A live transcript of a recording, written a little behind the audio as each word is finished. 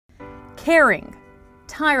Caring,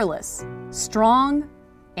 tireless, strong,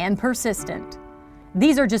 and persistent.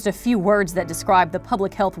 These are just a few words that describe the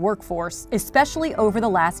public health workforce, especially over the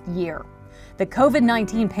last year. The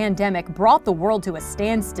COVID-19 pandemic brought the world to a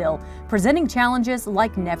standstill, presenting challenges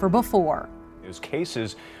like never before. As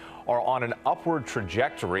cases are on an upward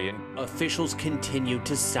trajectory and officials continue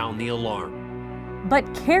to sound the alarm. But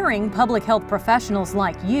caring public health professionals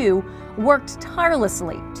like you worked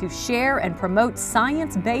tirelessly to share and promote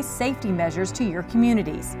science-based safety measures to your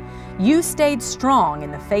communities. You stayed strong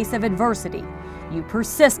in the face of adversity. You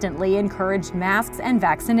persistently encouraged masks and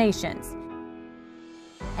vaccinations.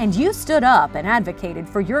 And you stood up and advocated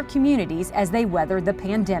for your communities as they weathered the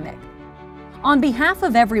pandemic. On behalf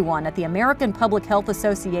of everyone at the American Public Health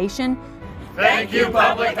Association, thank you,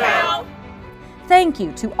 Public Health! Thank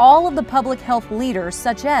you to all of the public health leaders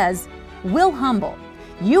such as Will Humble.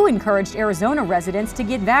 You encouraged Arizona residents to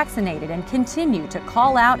get vaccinated and continue to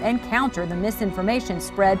call out and counter the misinformation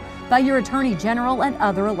spread by your Attorney General and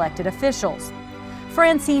other elected officials.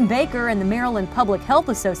 Francine Baker and the Maryland Public Health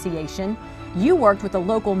Association, you worked with the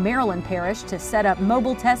local Maryland parish to set up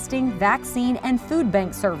mobile testing, vaccine, and food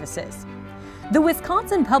bank services. The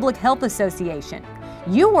Wisconsin Public Health Association,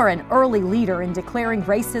 you were an early leader in declaring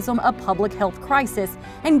racism a public health crisis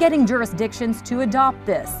and getting jurisdictions to adopt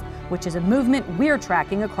this, which is a movement we're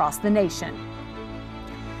tracking across the nation.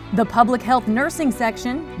 The Public Health Nursing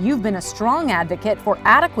section, you've been a strong advocate for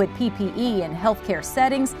adequate PPE in healthcare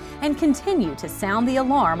settings and continue to sound the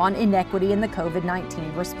alarm on inequity in the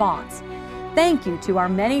COVID-19 response. Thank you to our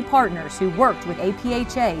many partners who worked with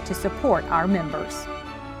APHA to support our members.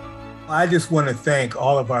 I just want to thank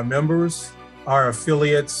all of our members, our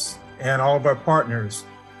affiliates, and all of our partners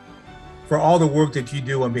for all the work that you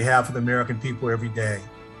do on behalf of the American people every day.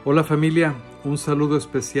 Hola familia, un saludo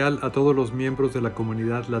especial a todos los miembros de la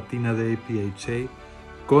comunidad latina de APHA,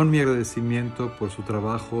 con mi agradecimiento por su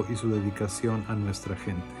trabajo y su dedicación a nuestra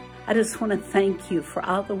gente. I just want to thank you for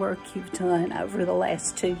all the work you've done over the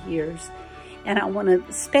last 2 years. And I want to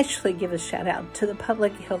especially give a shout out to the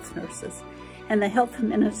public health nurses and the health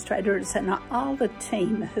administrators and all the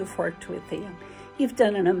team who've worked with them. You've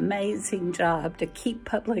done an amazing job to keep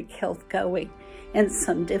public health going in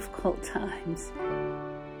some difficult times.